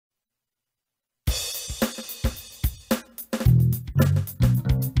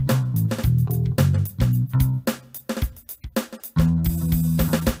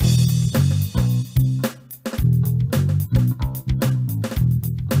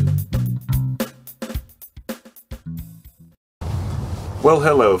Well,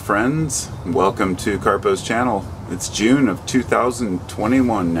 hello friends. Welcome to Carpo's channel. It's June of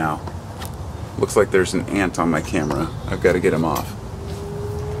 2021 now. Looks like there's an ant on my camera. I've got to get him off.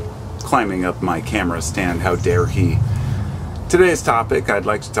 Climbing up my camera stand, how dare he. Today's topic, I'd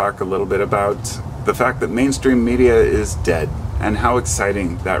like to talk a little bit about the fact that mainstream media is dead and how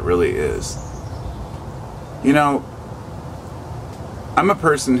exciting that really is. You know, I'm a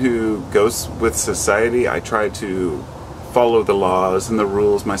person who goes with society. I try to follow the laws and the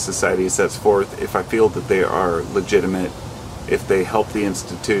rules my society sets forth if I feel that they are legitimate, if they help the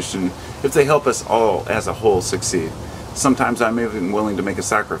institution, if they help us all as a whole succeed. Sometimes I'm even willing to make a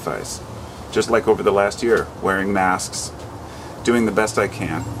sacrifice, just like over the last year, wearing masks, doing the best I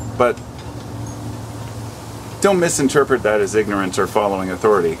can. But don't misinterpret that as ignorance or following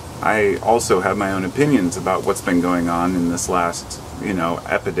authority. I also have my own opinions about what's been going on in this last,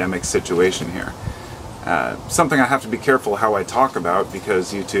 epidemic situation here. Something I have to be careful how I talk about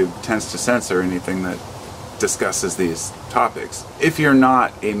because YouTube tends to censor anything that discusses these topics. If you're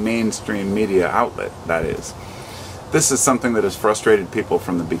not a mainstream media outlet, that is. This is something that has frustrated people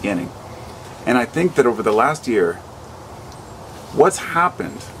from the beginning. And I think that over the last year, what's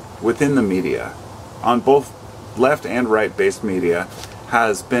happened within the media, on both left and right based media,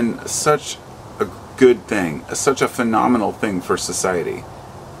 has been such a good thing, such a phenomenal thing for society.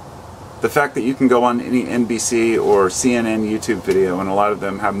 The fact that you can go on any NBC or CNN YouTube video and a lot of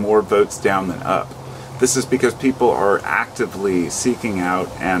them have more votes down than up. This is because people are actively seeking out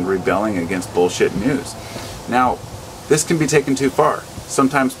and rebelling against bullshit news. Now, this can be taken too far.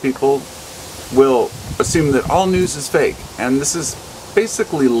 Sometimes people will assume that all news is fake, and this is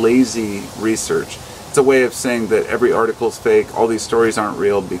basically lazy research. It's a way of saying that every article is fake, all these stories aren't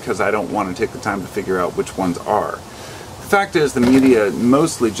real because I don't want to take the time to figure out which ones are. The fact is, the media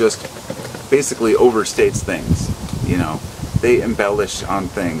mostly just basically overstates things. They embellish on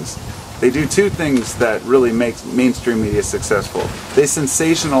things. They do two things that really make mainstream media successful. They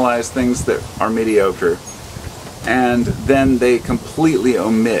sensationalize things that are mediocre, and then they completely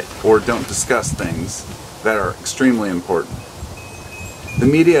omit or don't discuss things that are extremely important. The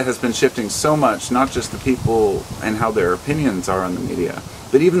media has been shifting so much, not just the people and how their opinions are on the media,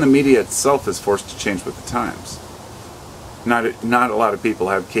 but even the media itself is forced to change with the times. Not a lot of people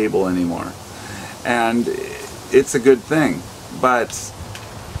have cable anymore, and it's a good thing. But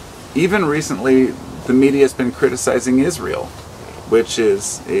even recently, the media has been criticizing Israel, which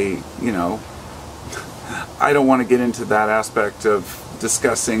is I don't want to get into that aspect of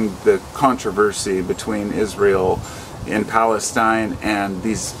discussing the controversy between Israel and Palestine and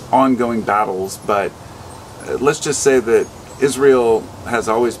these ongoing battles, but let's just say that Israel has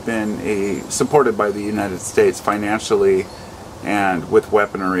always been supported by the United States financially and with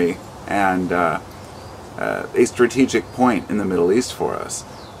weaponry and a strategic point in the Middle East for us.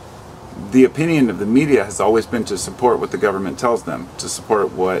 The opinion of the media has always been to support what the government tells them, to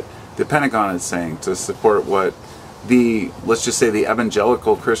support what the Pentagon is saying, to support what let's just say the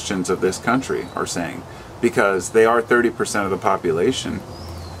evangelical Christians of this country are saying, because they are 30% of the population,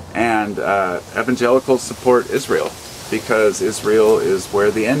 and evangelicals support Israel because Israel is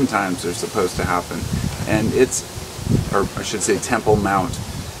where the end times are supposed to happen, and or I should say Temple Mount.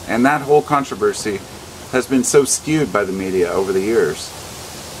 And that whole controversy has been so skewed by the media over the years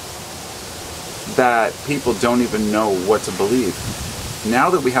that people don't even know what to believe. Now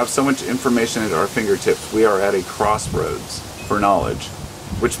that we have so much information at our fingertips, we are at a crossroads for knowledge,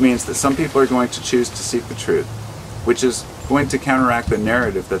 which means that some people are going to choose to seek the truth, which is going to counteract the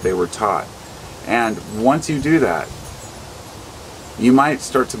narrative that they were taught. And once you do that, you might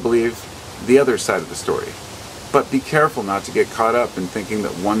start to believe the other side of the story. But be careful not to get caught up in thinking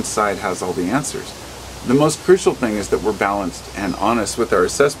that one side has all the answers. The most crucial thing is that we're balanced and honest with our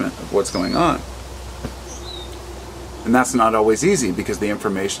assessment of what's going on. And that's not always easy because the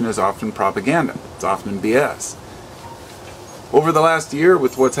information is often propaganda. It's often BS. Over the last year,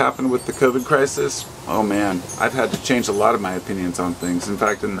 with what's happened with the COVID crisis, oh man, I've had to change a lot of my opinions on things. In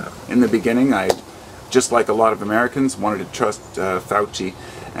fact, in the beginning, I, just like a lot of Americans, wanted to trust Fauci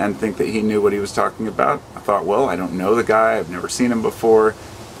and think that he knew what he was talking about. I thought, well, I don't know the guy, I've never seen him before.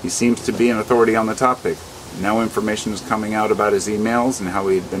 He seems to be an authority on the topic. No information is coming out about his emails and how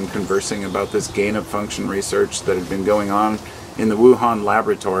he had been conversing about this gain-of-function research that had been going on in the Wuhan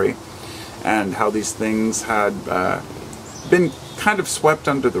laboratory, and how these things had been kind of swept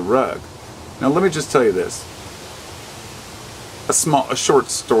under the rug. Now let me just tell you this. A short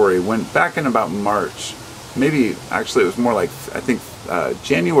story went back in about March, maybe actually it was more like I think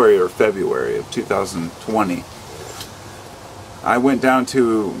January or February of 2020. I went down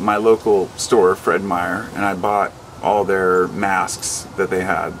to my local store, Fred Meyer, and I bought all their masks that they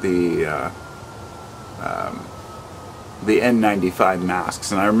had, the N95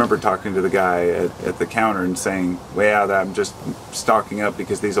 masks. And I remember talking to the guy at the counter and saying, well, yeah, I'm just stocking up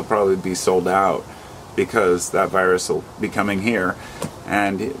because these will probably be sold out because that virus will be coming here.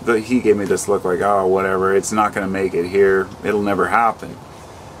 And he gave me this look like, oh, whatever, it's not going to make it here, it'll never happen.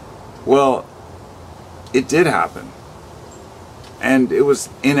 Well, it did happen. And it was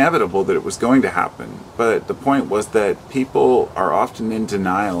inevitable that it was going to happen. But the point was that people are often in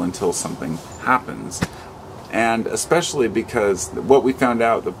denial until something happens. And especially because what we found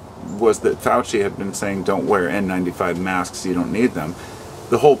out was that Fauci had been saying don't wear N95 masks, you don't need them.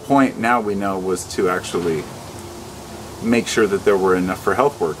 The whole point now we know was to actually make sure that there were enough for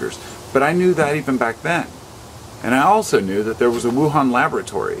health workers. But I knew that even back then. And I also knew that there was a Wuhan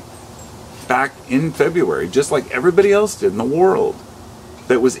laboratory back in February, just like everybody else did in the world,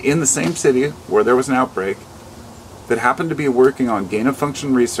 that was in the same city where there was an outbreak, that happened to be working on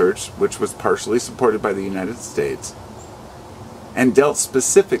gain-of-function research, which was partially supported by the United States, and dealt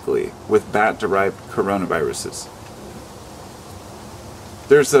specifically with bat-derived coronaviruses.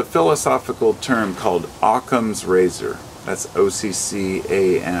 There's a philosophical term called Occam's razor. That's O-C-C-A-M-S.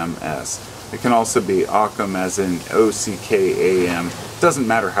 It can also be Occam as in O-C-K-A-M. It doesn't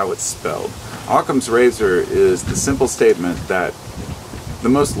matter how it's spelled. Occam's razor is the simple statement that the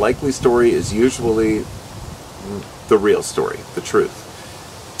most likely story is usually the real story, the truth.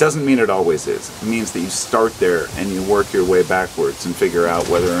 Doesn't mean it always is. It means that you start there and you work your way backwards and figure out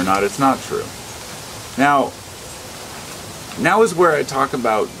whether or not it's not true. Now is where I talk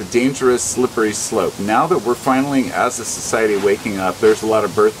about the dangerous slippery slope. Now that we're finally, as a society, waking up, there's a lot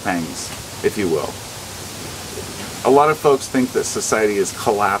of birth pangs, if you will. A lot of folks think that society is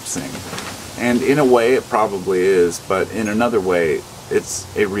collapsing. And in a way it probably is, but in another way it's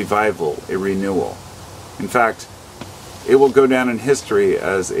a revival, a renewal. In fact, it will go down in history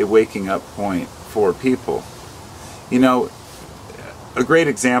as a waking up point for people. You know, a great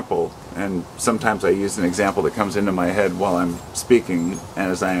example, and sometimes I use an example that comes into my head while I'm speaking,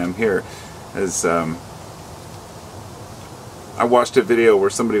 as I am here, is I watched a video where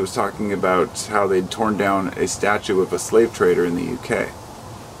somebody was talking about how they'd torn down a statue of a slave trader in the UK.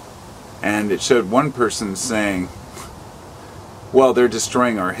 And it showed one person saying, well, they're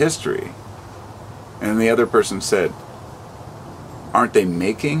destroying our history. And the other person said, aren't they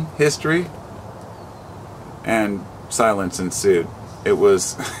making history? And silence ensued. It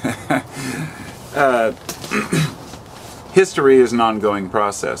was history is an ongoing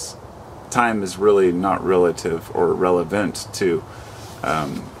process. Time is really not relative or relevant to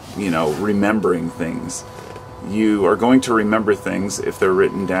remembering things. You are going to remember things if they're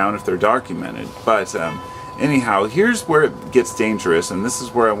written down, if they're documented. But anyhow, here's where it gets dangerous, and this is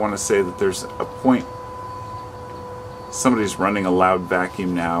where I want to say that there's a point. Somebody's running a loud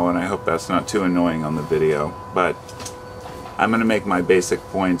vacuum now, and I hope that's not too annoying on the video, but I'm going to make my basic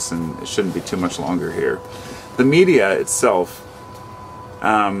points, and it shouldn't be too much longer here. The media itself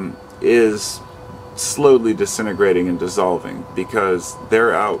is slowly disintegrating and dissolving because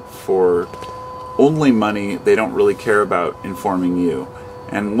they're out for only money. They don't really care about informing you.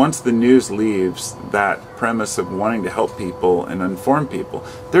 And once the news leaves that premise of wanting to help people and inform people,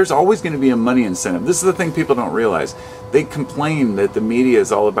 there's always going to be a money incentive. This is the thing people don't realize. They complain that the media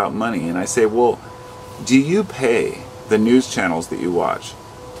is all about money. And I say, well, do you pay the news channels that you watch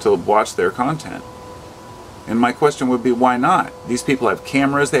to watch their content? And my question would be, why not? These people have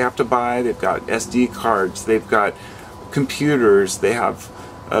cameras they have to buy, they've got SD cards, they've got computers, they have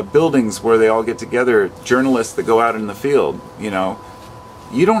buildings where they all get together, journalists that go out in the field,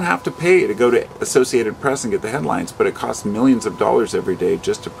 You don't have to pay to go to Associated Press and get the headlines, but it costs millions of dollars every day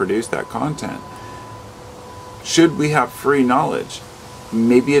just to produce that content. Should we have free knowledge?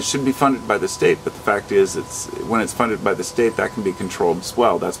 Maybe it should be funded by the state, but the fact is, when it's funded by the state, that can be controlled as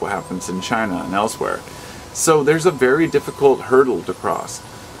well. That's what happens in China and elsewhere. So there's a very difficult hurdle to cross.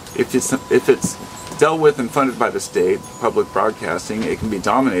 If it's dealt with and funded by the state, public broadcasting, it can be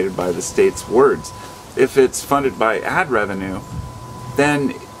dominated by the state's words. If it's funded by ad revenue,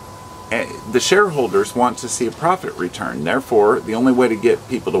 then the shareholders want to see a profit return. Therefore, the only way to get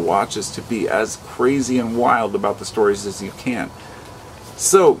people to watch is to be as crazy and wild about the stories as you can.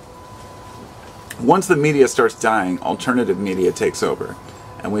 So, once the media starts dying, alternative media takes over.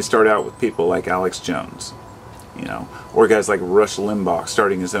 And we start out with people like Alex Jones, or guys like Rush Limbaugh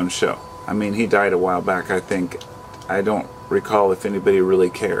starting his own show. I mean, he died a while back, I think. I don't recall if anybody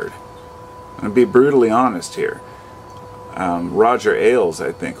really cared. I'm going to be brutally honest here. Roger Ailes,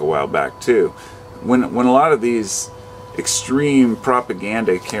 I think, a while back too. When a lot of these extreme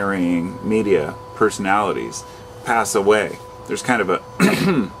propaganda carrying media personalities pass away. There's kind of a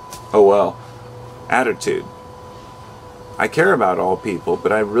oh well attitude. I care about all people,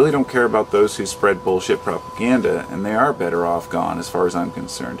 but I really don't care about those who spread bullshit propaganda, and they are better off gone as far as I'm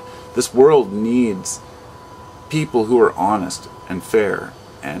concerned. This world needs people who are honest and fair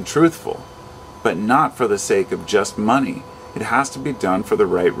and truthful, but not for the sake of just money. It has to be done for the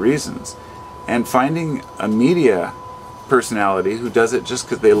right reasons. And finding a media personality who does it just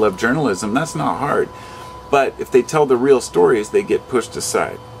because they love journalism, that's not hard. But if they tell the real stories, they get pushed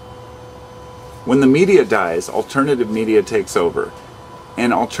aside. When the media dies, alternative media takes over.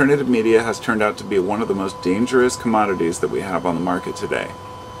 And alternative media has turned out to be one of the most dangerous commodities that we have on the market today.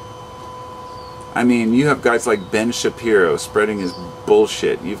 I mean, you have guys like Ben Shapiro spreading his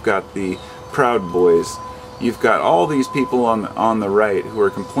bullshit. You've got the Proud Boys. You've got all these people on the right who are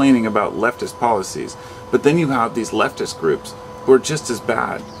complaining about leftist policies. But then you have these leftist groups who are just as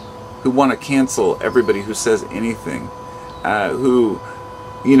bad, who want to cancel everybody who says anything, who,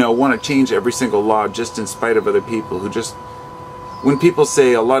 you know, want to change every single law just in spite of other people, who just, when people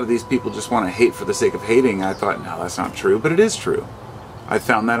say a lot of these people just want to hate for the sake of hating, I thought, no, that's not true, but it is true. I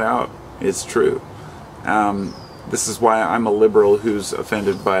found that out. It's true. This is why I'm a liberal who's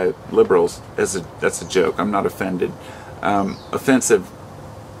offended by liberals. That's a joke. I'm not offended.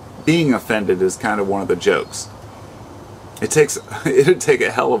 Being offended is kind of one of the jokes. It'd take a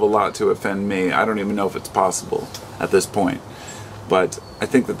hell of a lot to offend me. I don't even know if it's possible at this point. But I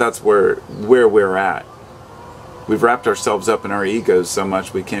think that that's where we're at. We've wrapped ourselves up in our egos so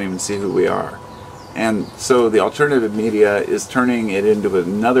much we can't even see who we are. And so the alternative media is turning it into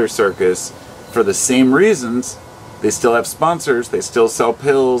another circus for the same reasons. They still have sponsors, they still sell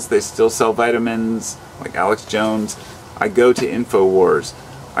pills, they still sell vitamins, like Alex Jones. I go to InfoWars,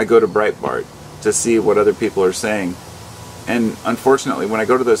 I go to Breitbart to see what other people are saying. And unfortunately, when I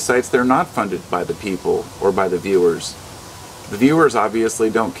go to those sites, they're not funded by the people or by the viewers. The viewers obviously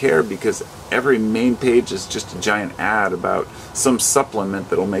don't care because every main page is just a giant ad about some supplement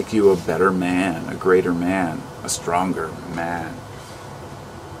that'll make you a better man, a greater man, a stronger man.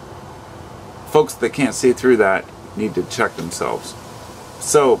 Folks that can't see through that need to check themselves.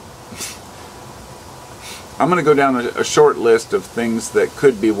 So, I'm going to go down a short list of things that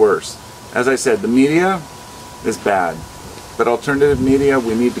could be worse. As I said, the media is bad, but alternative media,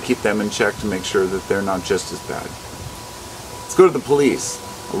 we need to keep them in check to make sure that they're not just as bad. Let's go to the police.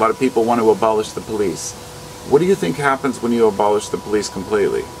 A lot of people want to abolish the police. What do you think happens when you abolish the police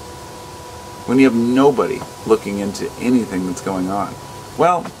completely? When you have nobody looking into anything that's going on?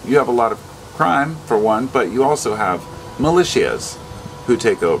 Well, you have a lot of crime, for one, but you also have militias who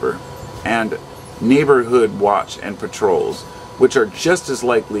take over, and neighborhood watch and patrols, which are just as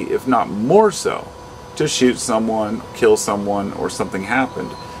likely, if not more so, to shoot someone, kill someone, or something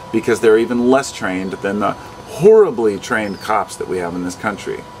happened, because they're even less trained than the horribly trained cops that we have in this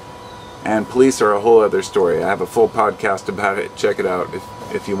country. And police are a whole other story. I have a full podcast about it. Check it out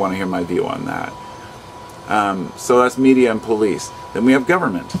if you want to hear my view on that. So that's media and police. Then we have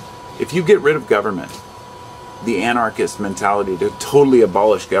government. If you get rid of government, the anarchist mentality to totally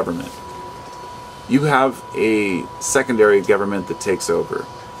abolish government, you have a secondary government that takes over.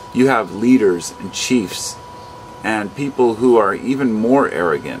 You have leaders and chiefs and people who are even more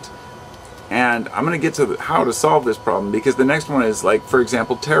arrogant. And I'm going to get to how to solve this problem, because the next one is, like, for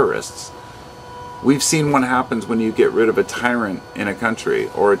example, terrorists. We've seen what happens when you get rid of a tyrant in a country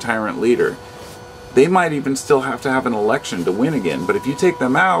or a tyrant leader. They might even still have to have an election to win again, but if you take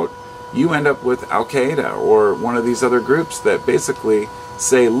them out, you end up with Al-Qaeda or one of these other groups that basically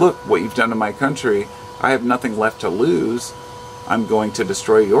say, look, what you've done to my country, I have nothing left to lose. I'm going to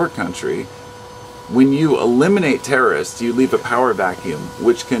destroy your country. When you eliminate terrorists, you leave a power vacuum,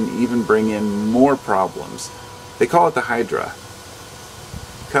 which can even bring in more problems. They call it the Hydra.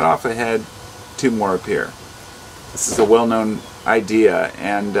 Cut off a head, two more appear. This is a well-known idea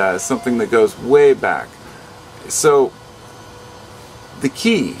and something that goes way back. So, the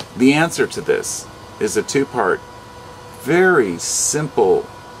key, the answer to this, is a two-part, very simple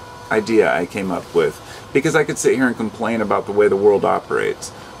idea I came up with. Because I could sit here and complain about the way the world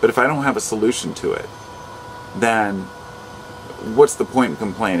operates, but if I don't have a solution to it, then what's the point in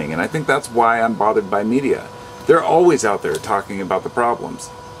complaining? And I think that's why I'm bothered by media. They're always out there talking about the problems.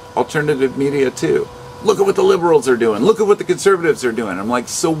 Alternative media too. Look at what the liberals are doing. Look at what the conservatives are doing. I'm like,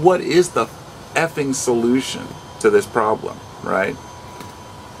 so what is the effing solution to this problem, right?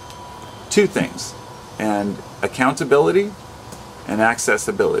 Two things, and accountability and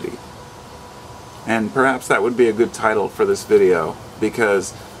accessibility. And perhaps that would be a good title for this video,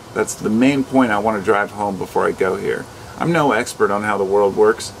 because that's the main point I want to drive home before I go here. I'm no expert on how the world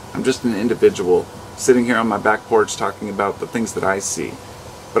works. I'm just an individual sitting here on my back porch talking about the things that I see.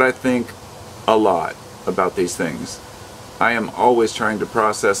 But I think a lot about these things. I am always trying to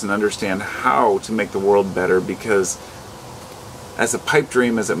process and understand how to make the world better, because as a pipe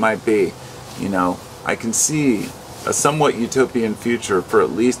dream as it might be, you know, I can see a somewhat utopian future for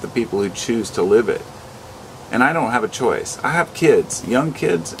at least the people who choose to live it. And I don't have a choice. I have kids, young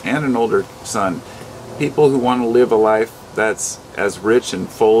kids and an older son, people who want to live a life that's as rich and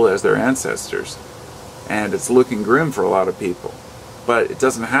full as their ancestors. And it's looking grim for a lot of people. But it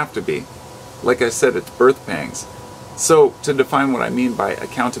doesn't have to be. Like I said, it's birth pangs. So, to define what I mean by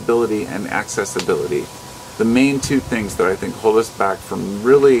accountability and accessibility, the main two things that I think hold us back from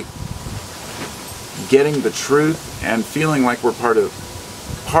really getting the truth and feeling like we're part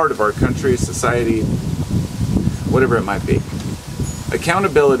of our country, society, whatever it might be.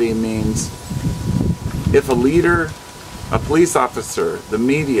 Accountability means if a leader, a police officer, the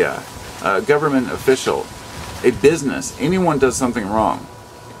media, a government official, a business, anyone does something wrong,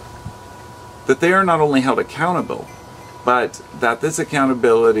 that they are not only held accountable, but that this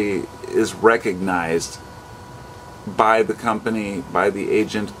accountability is recognized by the company, by the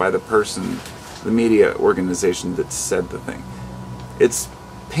agent, by the person, the media organization that said the thing. It's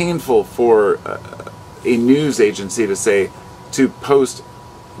painful for a news agency to post,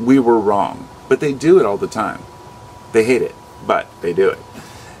 "We were wrong," but they do it all the time. They hate it, but they do it.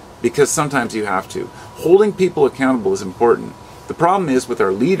 Because sometimes you have to. Holding people accountable is important. The problem is with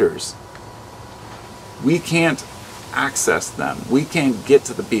our leaders, we can't access them. We can't get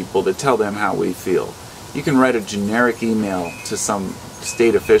to the people to tell them how we feel. You can write a generic email to some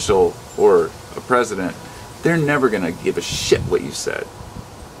state official or a president. They're never going to give a shit what you said.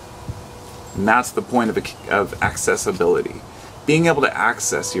 And that's the point of accessibility. Being able to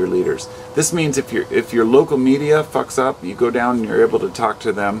access your leaders. This means if your local media fucks up, you go down and you're able to talk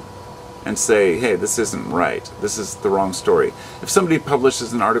to them and say, hey, this isn't right. This is the wrong story. If somebody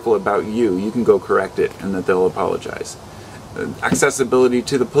publishes an article about you, you can go correct it and that they'll apologize. Accessibility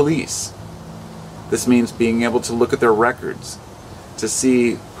to the police. This means being able to look at their records, to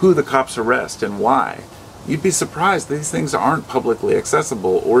see who the cops arrest and why. You'd be surprised these things aren't publicly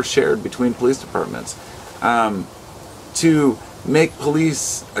accessible or shared between police departments. To make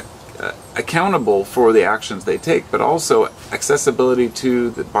police accountable for the actions they take, but also accessibility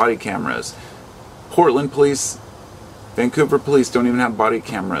to the body cameras. Portland police, Vancouver police don't even have body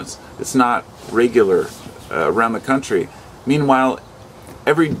cameras. It's not regular around the country. Meanwhile,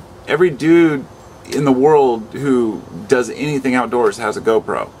 every dude in the world who does anything outdoors has a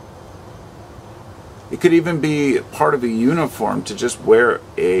GoPro. It could even be part of a uniform to just wear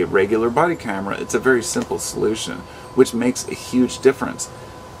a regular body camera. It's a very simple solution, which makes a huge difference.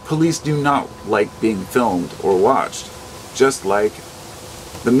 Police do not like being filmed or watched, just like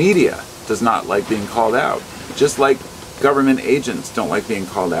the media does not like being called out, just like government agents don't like being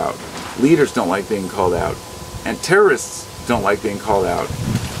called out, leaders don't like being called out, and terrorists don't like being called out.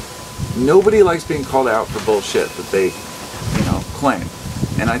 Nobody likes being called out for bullshit that they, claim.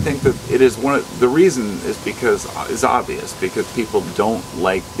 And I think that it is the reason is obvious, because people don't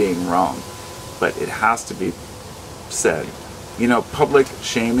like being wrong, but it has to be said. Public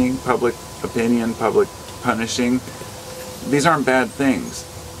shaming, public opinion, public punishing, these aren't bad things.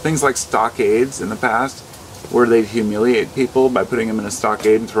 Things like stockades in the past, where they'd humiliate people by putting them in a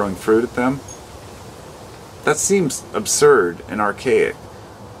stockade and throwing fruit at them. That seems absurd and archaic.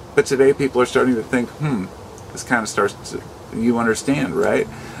 But today people are starting to think, this kind of starts to, you understand, right?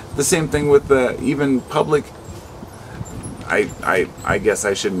 The same thing with even public, I guess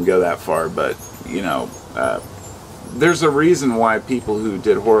I shouldn't go that far, but, there's a reason why people who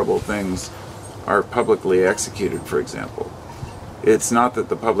did horrible things are publicly executed, for example. It's not that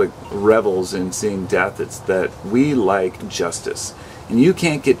the public revels in seeing death, it's that we like justice. And you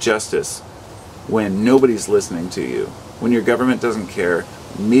can't get justice when nobody's listening to you, when your government doesn't care,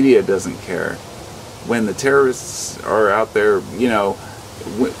 media doesn't care, when the terrorists are out there,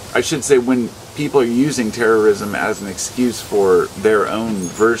 I should say when people are using terrorism as an excuse for their own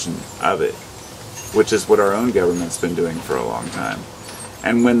version of it, which is what our own government's been doing for a long time.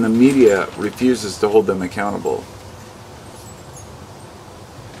 And when the media refuses to hold them accountable.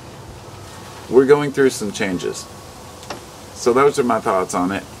 We're going through some changes. So those are my thoughts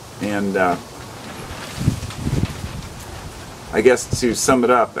on it. And I guess to sum it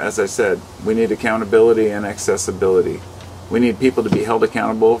up, as I said, we need accountability and accessibility. We need people to be held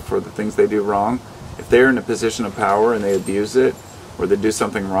accountable for the things they do wrong. If they're in a position of power and they abuse it, or they do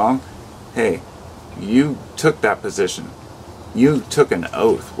something wrong, hey, you took that position. You took an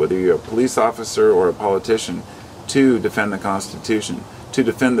oath, whether you're a police officer or a politician, to defend the Constitution, to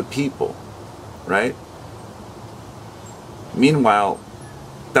defend the people. right? Meanwhile,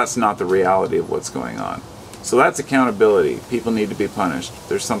 that's not the reality of what's going on. So that's accountability. People need to be punished.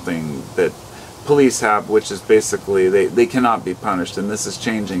 There's something that police have, which is basically they cannot be punished, and this is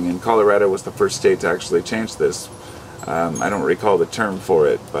changing. And Colorado was the first state to actually change this. I don't recall the term for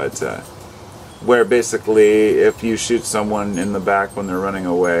it, but where basically if you shoot someone in the back when they're running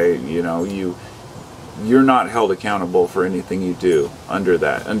away, you know, you're not held accountable for anything you do under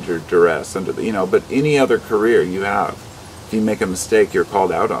duress, but any other career you have, if you make a mistake, you're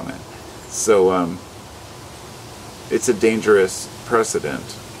called out on it. So it's a dangerous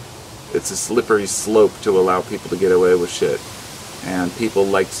precedent. It's a slippery slope to allow people to get away with shit. And people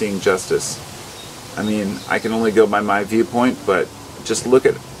like seeing justice. I mean, I can only go by my viewpoint, but just look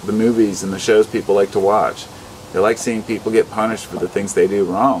at the movies and the shows people like to watch. They like seeing people get punished for the things they do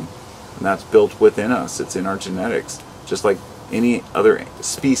wrong. And that's built within us. It's in our genetics. Just like any other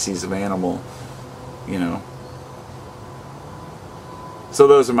species of animal, you know. So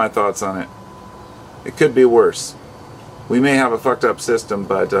those are my thoughts on it. It could be worse. We may have a fucked up system,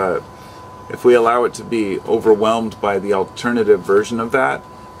 but if we allow it to be overwhelmed by the alternative version of that,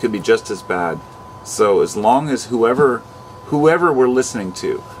 it could be just as bad. So as long as whoever we're listening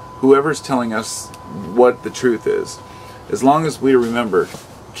to, whoever's telling us what the truth is, as long as we remember,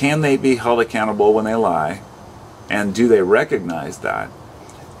 can they be held accountable when they lie? And do they recognize that?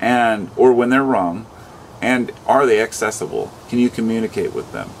 Or when they're wrong? And are they accessible? Can you communicate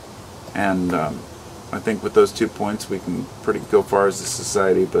with them? And I think with those 2 points we can pretty go far as a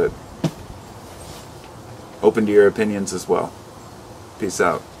society, but open to your opinions as well. Peace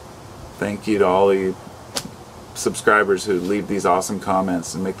out. Thank you to all the subscribers who leave these awesome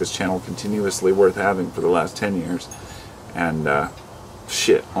comments and make this channel continuously worth having for the last 10 years. And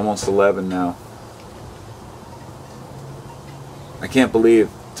shit, almost 11 now. I can't believe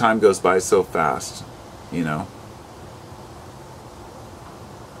time goes by so fast, you know.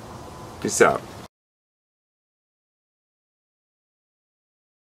 Peace out.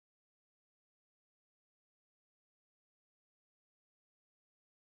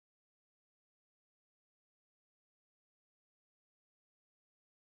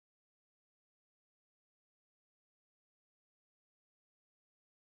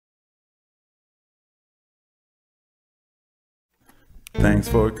 Thanks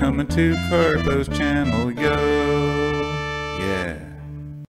for coming to Carlo's channel, yo.